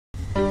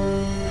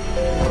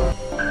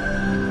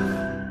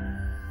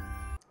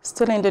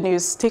Still in the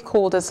news,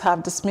 stakeholders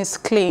have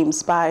dismissed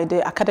claims by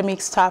the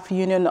Academic Staff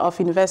Union of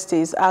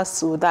Universities,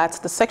 ASUU, that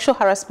the sexual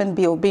harassment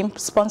bill being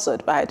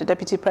sponsored by the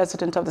Deputy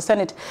President of the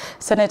Senate,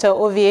 Senator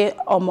Ovie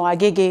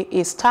Omoagege,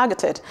 is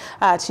targeted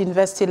at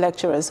university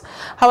lecturers.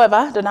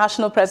 However, the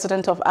National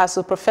President of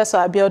ASUU, Professor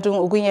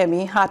Abiodun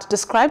Ogunyemi, had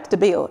described the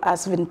bill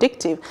as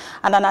vindictive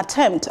and an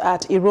attempt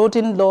at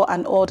eroding law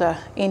and order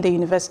in the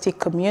university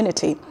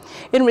community.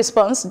 In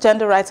response,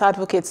 gender rights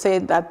advocates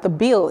said that the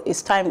bill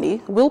is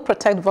timely, will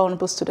protect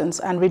vulnerable students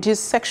and reduce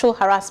sexual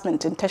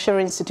harassment in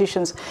tertiary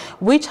institutions,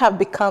 which have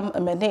become a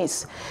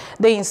menace.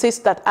 They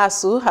insist that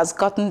ASUU has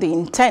gotten the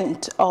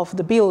intent of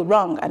the bill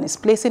wrong and is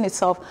placing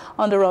itself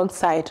on the wrong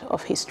side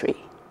of history.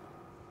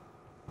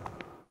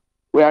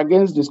 We are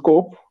against the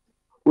scope,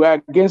 we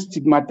are against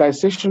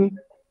stigmatization,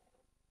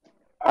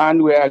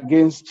 and we are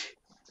against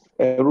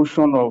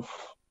erosion of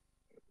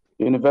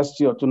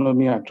university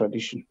autonomy and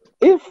tradition.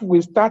 If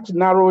we start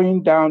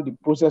narrowing down the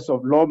process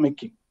of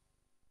lawmaking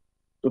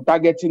to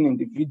targeting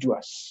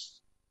individuals,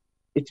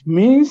 it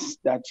means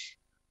that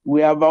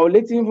we are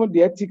violating even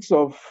the ethics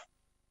of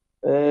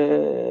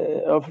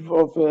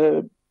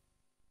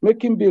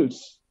making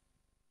bills,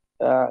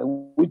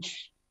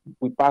 which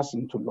we pass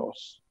into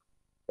laws.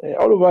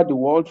 All over the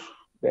world,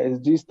 there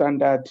is this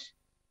standard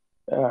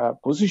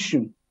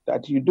position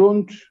that you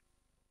don't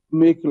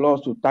make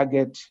laws to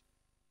target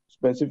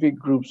specific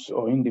groups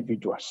or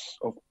individuals.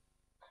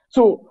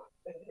 So,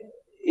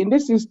 in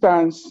this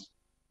instance,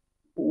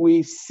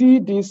 we see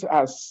this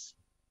as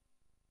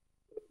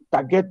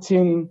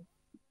targeting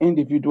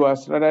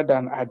individuals rather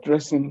than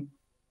addressing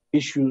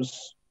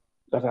issues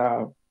that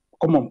are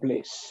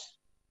commonplace.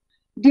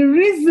 The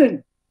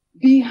reason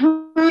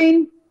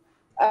behind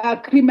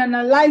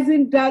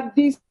criminalizing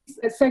this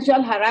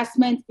sexual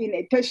harassment in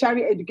a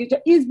tertiary education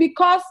is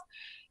because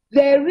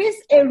there is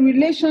a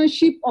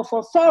relationship of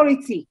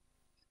authority,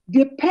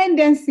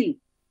 dependency,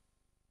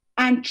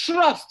 and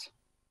trust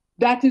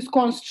that is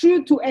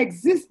construed to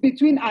exist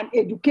between an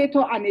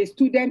educator and a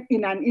student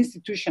in an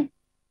institution.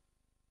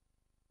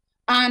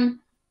 And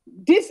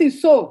this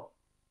is so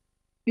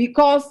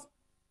because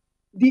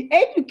the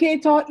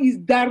educator is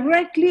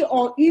directly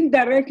or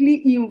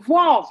indirectly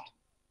involved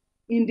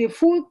in the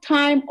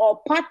full-time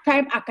or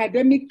part-time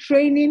academic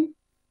training,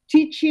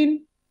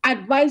 teaching,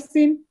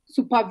 advising,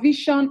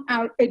 supervision,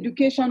 and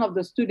education of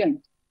the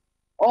student.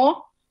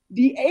 Or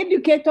the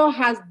educator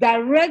has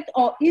direct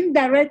or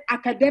indirect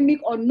academic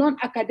or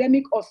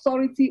non-academic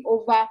authority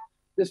over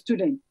the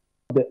student.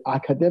 The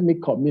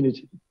academic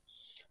community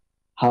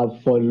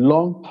have for a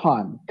long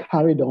time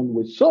carried on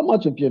with so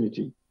much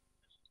impunity.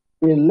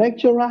 A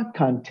lecturer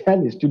can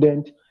tell a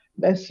student,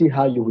 let's see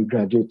how you will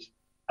graduate.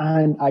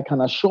 And I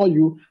can assure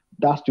you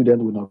that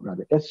student will not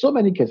graduate. There's so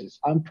many cases.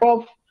 And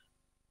Prof,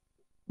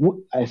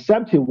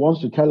 except he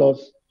wants to tell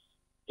us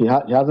he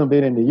hasn't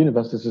been in the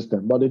university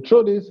system. But the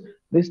truth is,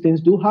 these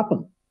things do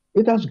happen.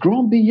 It has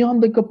grown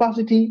beyond the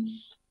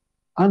capacity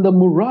and the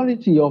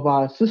morality of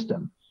our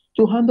system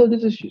to handle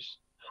these issues.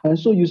 And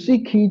so you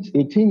see kids,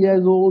 18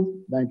 years old,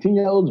 19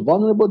 years old,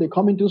 vulnerable, they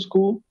come into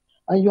school,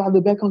 and you have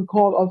the beck and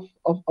call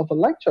of a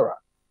lecturer.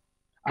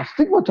 As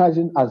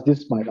stigmatizing as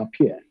this might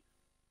appear,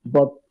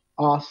 but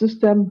our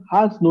system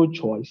has no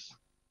choice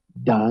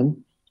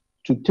than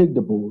to take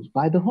the bulls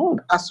by the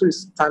horn. ASUU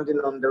is standing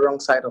on the wrong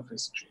side of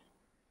history.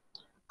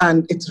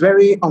 And it's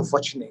very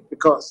unfortunate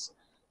because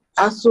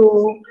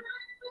ASUU,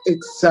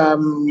 it's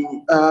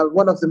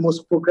one of the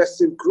most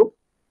progressive groups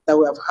that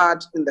we have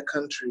had in the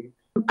country.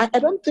 I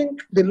don't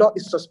think the law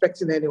is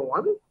suspecting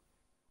anyone.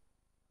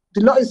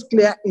 The law is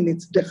clear in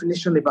its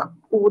definition about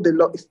who the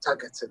law is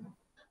targeting.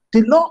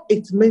 The law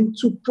is meant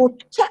to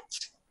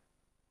protect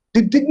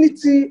the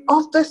dignity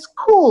of the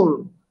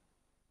school,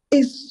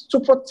 is to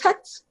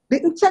protect the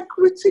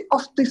integrity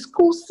of the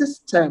school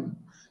system.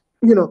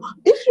 You know,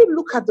 if you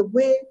look at the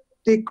way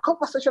the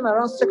conversation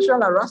around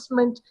sexual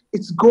harassment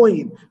is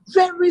going,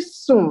 very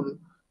soon,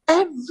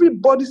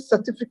 everybody's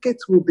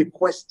certificate will be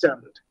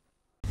questioned.